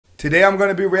Today I'm going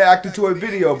to be reacting to a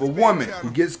video of a woman who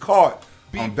gets caught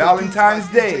on Valentine's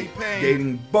Day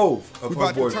dating both of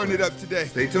her boyfriends. Turn it up today.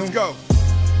 Stay tuned. Let's go.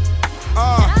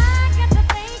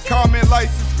 Comment, like,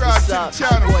 subscribe to the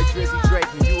channel. Boy, Drizzy Drake,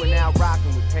 and you are now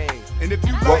rocking with Pain. And if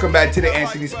you Welcome back to the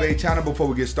Anthony Spade channel. Before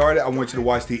we get started, I want you to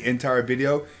watch the entire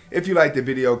video. If you like the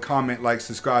video, comment, like,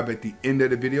 subscribe at the end of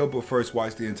the video, but first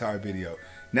watch the entire video.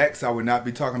 Next, I will not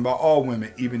be talking about all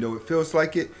women, even though it feels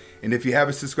like it. And if you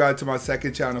haven't subscribed to my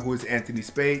second channel, who is Anthony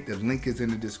Spade, the link is in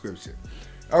the description.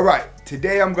 All right,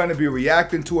 today I'm going to be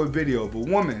reacting to a video of a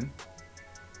woman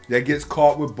that gets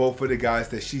caught with both of the guys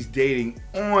that she's dating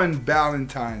on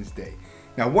Valentine's Day.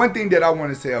 Now, one thing that I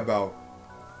want to say about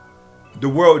the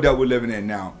world that we're living in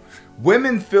now,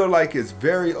 women feel like it's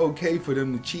very okay for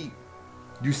them to cheat.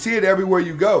 You see it everywhere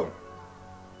you go.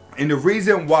 And the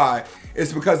reason why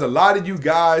is because a lot of you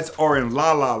guys are in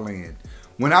la la land.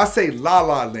 When I say la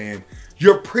la land,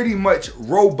 you're pretty much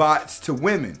robots to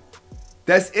women.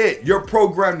 That's it. You're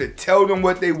programmed to tell them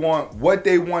what they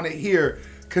want to hear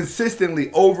consistently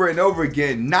over and over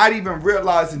again, not even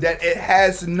realizing that it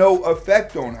has no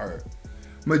effect on her.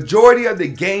 Majority of the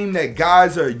game that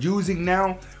guys are using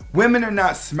now, women are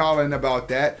not smiling about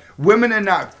that. Women are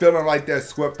not feeling like they're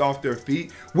swept off their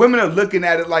feet. Women are looking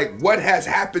at it like, what has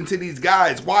happened to these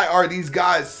guys? Why are these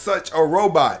guys such a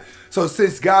robot? So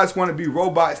since guys want to be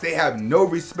robots, they have no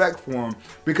respect for them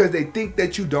because they think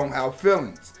that you don't have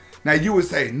feelings. Now you would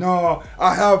say, no,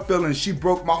 I have feelings. She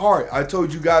broke my heart. I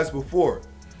told you guys before.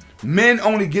 Men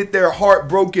only get their heart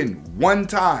broken one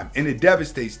time and it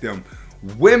devastates them.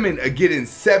 Women are getting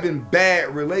 7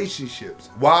 bad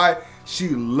relationships. Why? She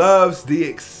loves the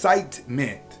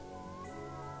excitement.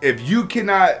 If you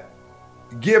cannot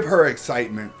give her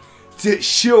excitement,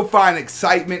 she'll find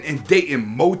excitement in dating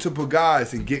multiple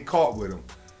guys and get caught with them.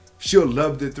 She'll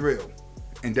love the thrill.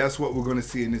 And that's what we're going to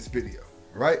see in this video.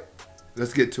 All right?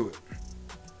 Let's get to it.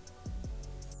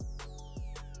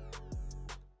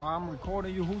 I'm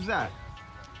recording you. Who's that?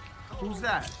 Who's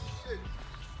that?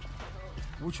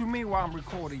 What you mean while I'm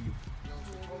recording you?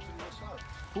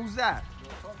 Who's that?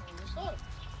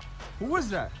 Who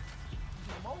is that?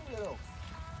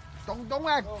 Don't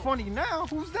act funny now.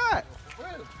 Who's that?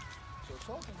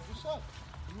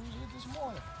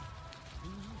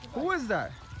 Who is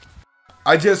that?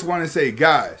 I just want to say,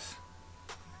 guys,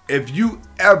 if you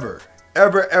ever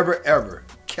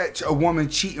catch a woman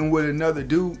cheating with another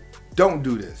dude, don't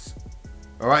do this.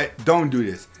 All right? Don't do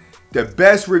this. The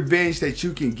best revenge that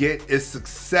you can get is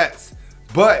success,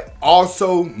 but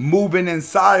also moving in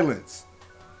silence.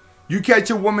 You catch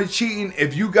a woman cheating,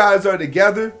 if you guys are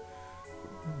together,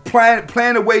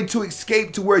 plan a way to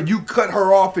escape to where you cut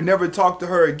her off and never talk to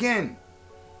her again.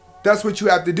 That's what you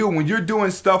have to do. When you're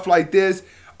doing stuff like this,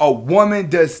 a woman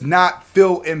does not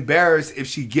feel embarrassed if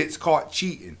she gets caught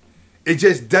cheating. It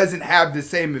just doesn't have the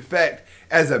same effect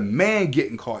as a man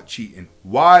getting caught cheating.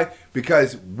 Why?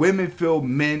 Because women feel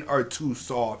men are too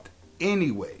soft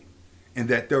anyway, and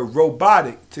that they're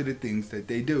robotic to the things that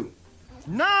they do.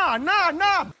 Nah.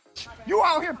 You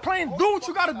out here playing. Do what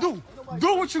you gotta do.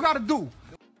 Do what you gotta do.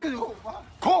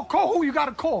 Call who you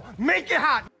gotta call. Make it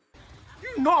hot.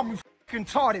 You know I'm fucking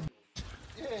retarded.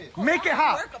 Make it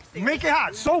hot. Make it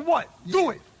hot. So what?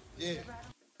 Do it.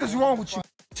 What's wrong with you?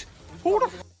 Who the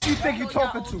f you think you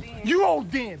talking to? You old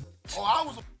damn.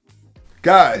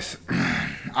 Guys,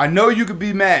 I know you could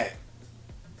be mad.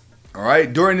 All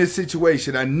right, during this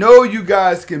situation, I know you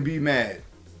guys can be mad.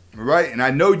 All right, and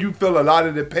I know you feel a lot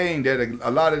of the pain that a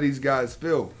lot of these guys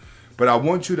feel. But I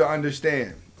want you to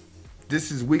understand, this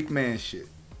is weak man shit.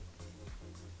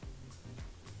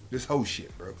 This whole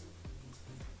shit, bro.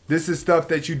 This is stuff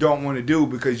that you don't want to do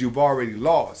because you've already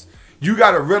lost. You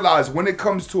got to realize when it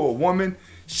comes to a woman,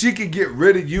 she can get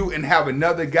rid of you and have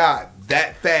another guy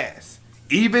that fast.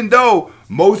 Even though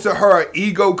most of her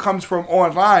ego comes from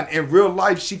online, in real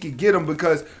life she could get him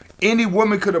because any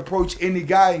woman could approach any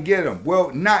guy and get him.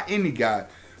 Well, not any guy,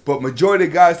 but majority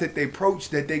of guys that they approach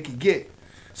that they could get.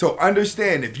 So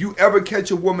understand, if you ever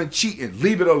catch a woman cheating,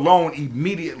 leave it alone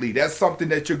immediately. That's something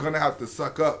that you're going to have to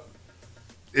suck up.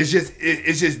 It's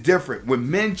just different. When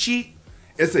men cheat,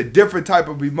 it's a different type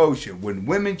of emotion. When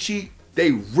women cheat,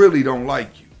 they really don't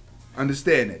like you.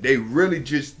 Understand that. They really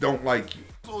just don't like you.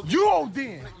 You old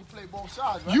then. You play both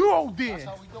sides, right? You old then. That's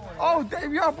how we doing it, Oh,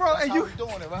 damn, yo, bro. That's And how we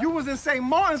doing it, right? you was in St.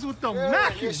 Martin's with them. Yeah,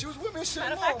 she was with me in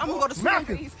St. Martin. I'm gonna go to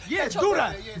Mackin. Yeah, do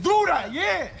that. Yeah, Do that.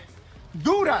 Yeah.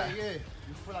 Do that. Yeah. You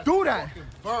feel like Do a that. fucking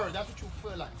bird. That's what you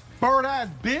feel like. Bird ass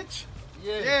bitch.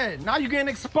 Yeah. Yeah. Now you getting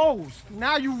exposed.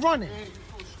 Now you running. Man, you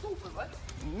feel stupid, right?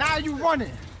 Now you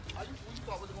running. How you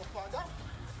thought we was gonna find out?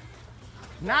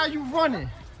 Now you running.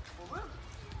 For real?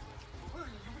 For real?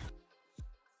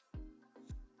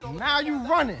 Now you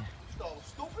running.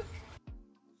 Stupid.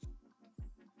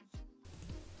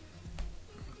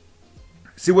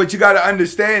 See, what you got to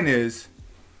understand is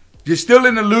you're still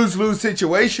in a lose-lose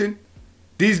situation.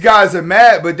 These guys are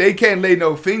mad, but they can't lay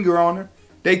no finger on her.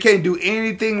 They can't do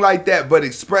anything like that but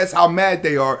express how mad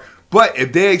they are. But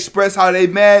if they express how they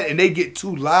mad and they get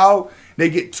too loud, they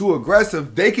get too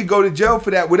aggressive, they could go to jail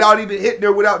for that without even hitting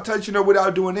her, without touching her,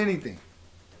 without doing anything.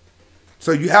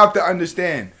 So you have to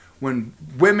understand, when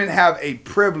women have a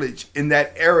privilege in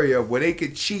that area where they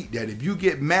could cheat, that if you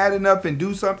get mad enough and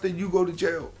do something, you go to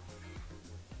jail.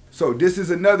 So this is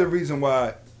another reason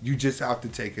why you just have to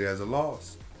take it as a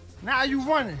loss. Now you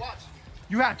running.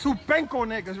 You had two Benko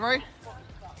niggas, right?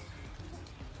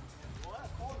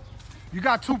 You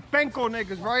got two Benko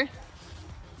niggas, right?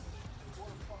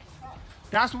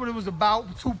 That's what it was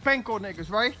about, two Benko niggas,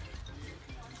 right?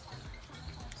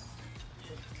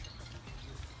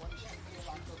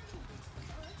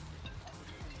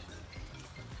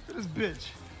 Look at this bitch.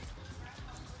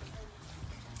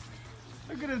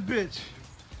 Look at this bitch.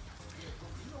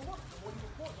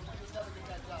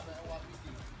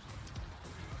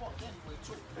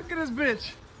 Look at this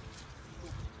bitch.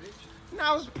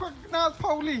 Now it's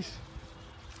police.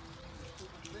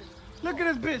 Look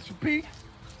at this bitch, Pete.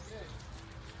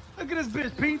 Look at this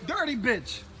bitch, Pete. Dirty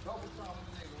bitch.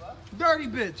 Dirty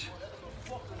bitch.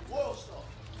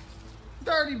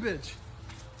 Dirty bitch.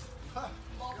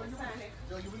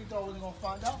 Yo, you really thought we was gonna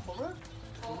find out, for real?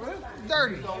 For real?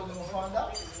 Dirty. You thought we was gonna find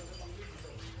out?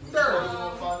 You Dirty. thought we was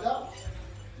gonna find out?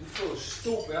 You feel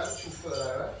stupid. That's what you feel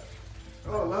like, right?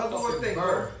 Oh, let her do her thing,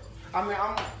 bro. I mean,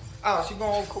 she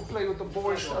gonna go play with the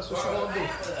boys. That's what she gonna do.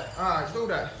 All right, do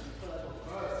that.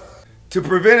 To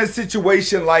prevent a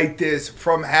situation like this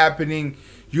from happening,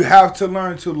 you have to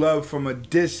learn to love from a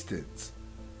distance.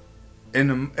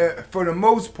 And for the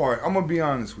most part, I'm going to be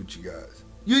honest with you guys.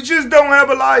 You just don't have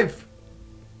a life.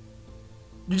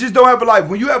 You just don't have a life.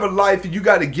 When you have a life and you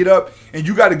got to get up and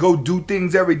you got to go do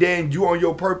things every day and you on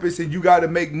your purpose and you got to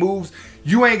make moves,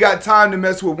 you ain't got time to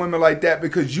mess with women like that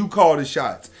because you call the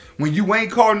shots. When you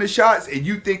ain't calling the shots and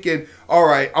you thinking, all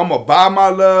right, I'm going to buy my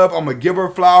love, I'm going to give her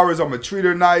flowers, I'm going to treat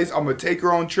her nice, I'm going to take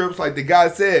her on trips, like the guy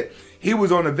said, he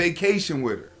was on a vacation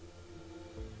with her.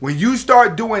 When you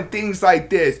start doing things like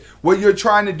this, what you're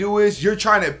trying to do is you're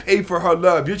trying to pay for her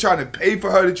love. You're trying to pay for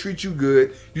her to treat you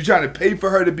good. You're trying to pay for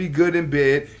her to be good in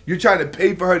bed. You're trying to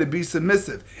pay for her to be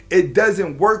submissive. It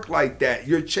doesn't work like that.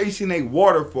 You're chasing a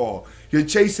waterfall. You're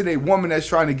chasing a woman that's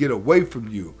trying to get away from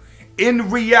you. In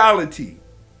reality,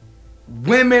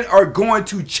 women are going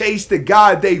to chase the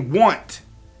guy they want.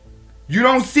 You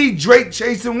don't see Drake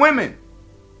chasing women.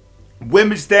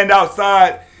 Women stand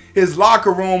outside his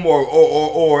locker room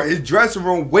or his dressing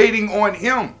room waiting on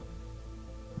him.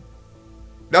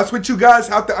 That's what you guys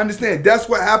have to understand. That's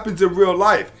what happens in real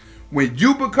life. When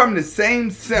you become the same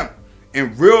simp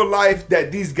in real life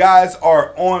that these guys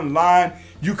are online,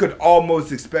 you could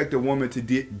almost expect a woman to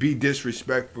be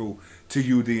disrespectful to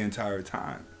you the entire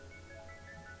time.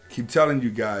 Keep telling you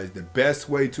guys, the best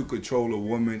way to control a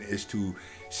woman is to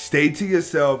stay to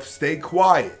yourself, stay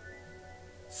quiet.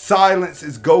 Silence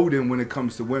is golden when it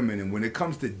comes to women. And when it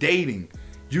comes to dating,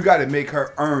 you got to make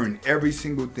her earn every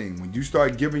single thing. When you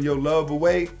start giving your love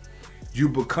away, you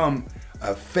become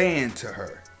a fan to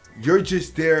her. You're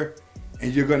just there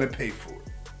and you're going to pay for it.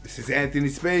 This is Anthony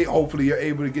Spade. Hopefully you're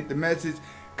able to get the message.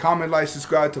 Comment, like,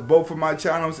 subscribe to both of my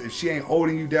channels. If she ain't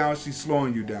holding you down, she's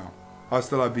slowing you down.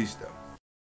 Hasta la vista.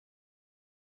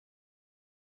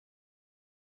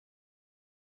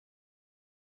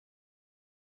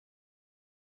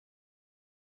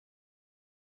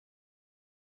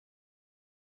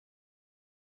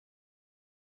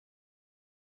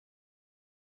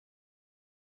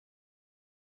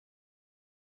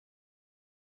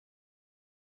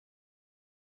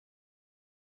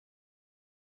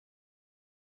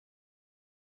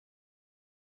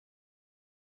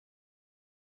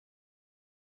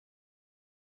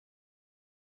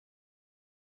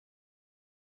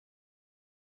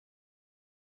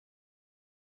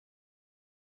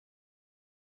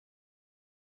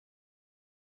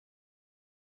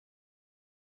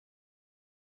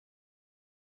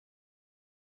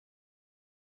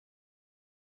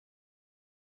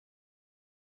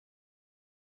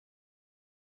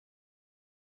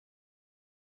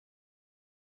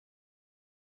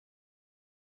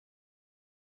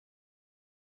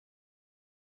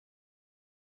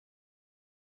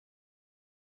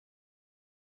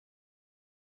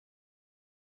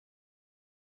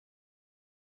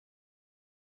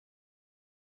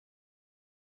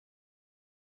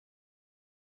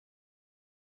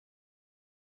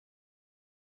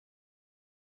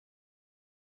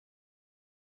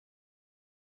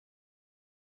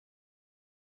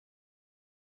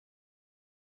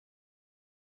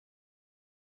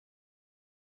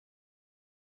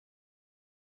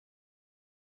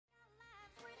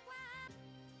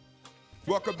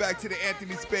 Welcome back to the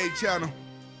Anthony Spade channel.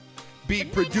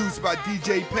 Beat produced by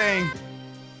DJ Payne.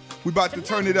 We about to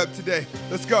turn it up today.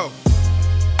 Let's go.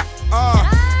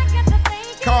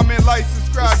 Comment, like,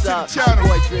 subscribe to the channel.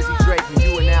 Boy Drizzy Drake, and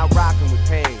you are now rocking with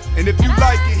Payne. And if you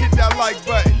like it, hit that like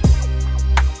button.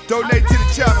 Donate to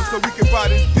the channel so we can buy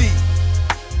this beat.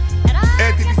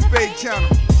 Anthony Spade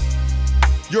channel.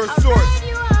 Your source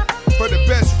for the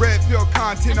best red pill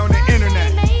content on the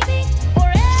internet.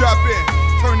 Strap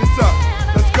in, turn this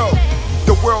up, let's go.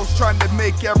 The world's trying to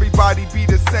make everybody be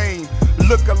the same.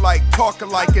 Look alike, talk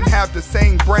alike, and have the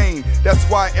same brain. That's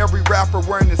why every rapper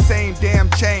wearing the same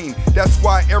damn chain. That's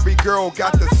why every girl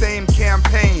got the same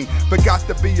campaign. But got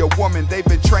to be a woman, they've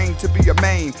been trained to be a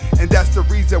main. And that's the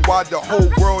reason why the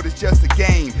whole world is just a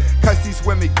game. Cause these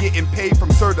women getting paid from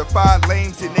certified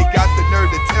lames, and they got the nerve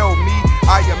to tell me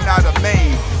I am not a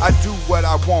main. I do what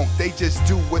I want, they just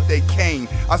do what they can.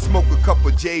 I smoke a couple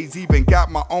J's, even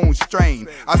got my own strain.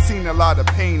 I seen a lot of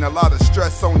pain, a lot of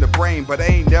stress on the brain, but I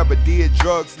ain't never did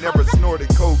drugs, never snorted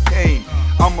cocaine.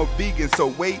 I'm a vegan, so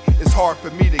weight is hard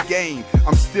for me to gain.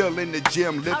 I'm still in the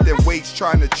gym, lifting weights,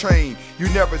 trying to train. You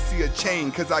never see a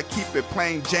chain, cause I keep it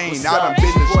plain Jane. I done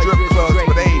been to strip clubs,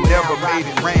 but they ain't never made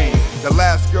it rain. The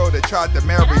last girl that tried to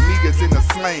marry me is in a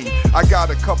sling. I got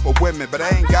a couple women, but I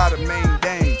ain't got a main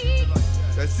dame.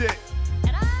 That's it.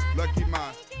 Lucky mine.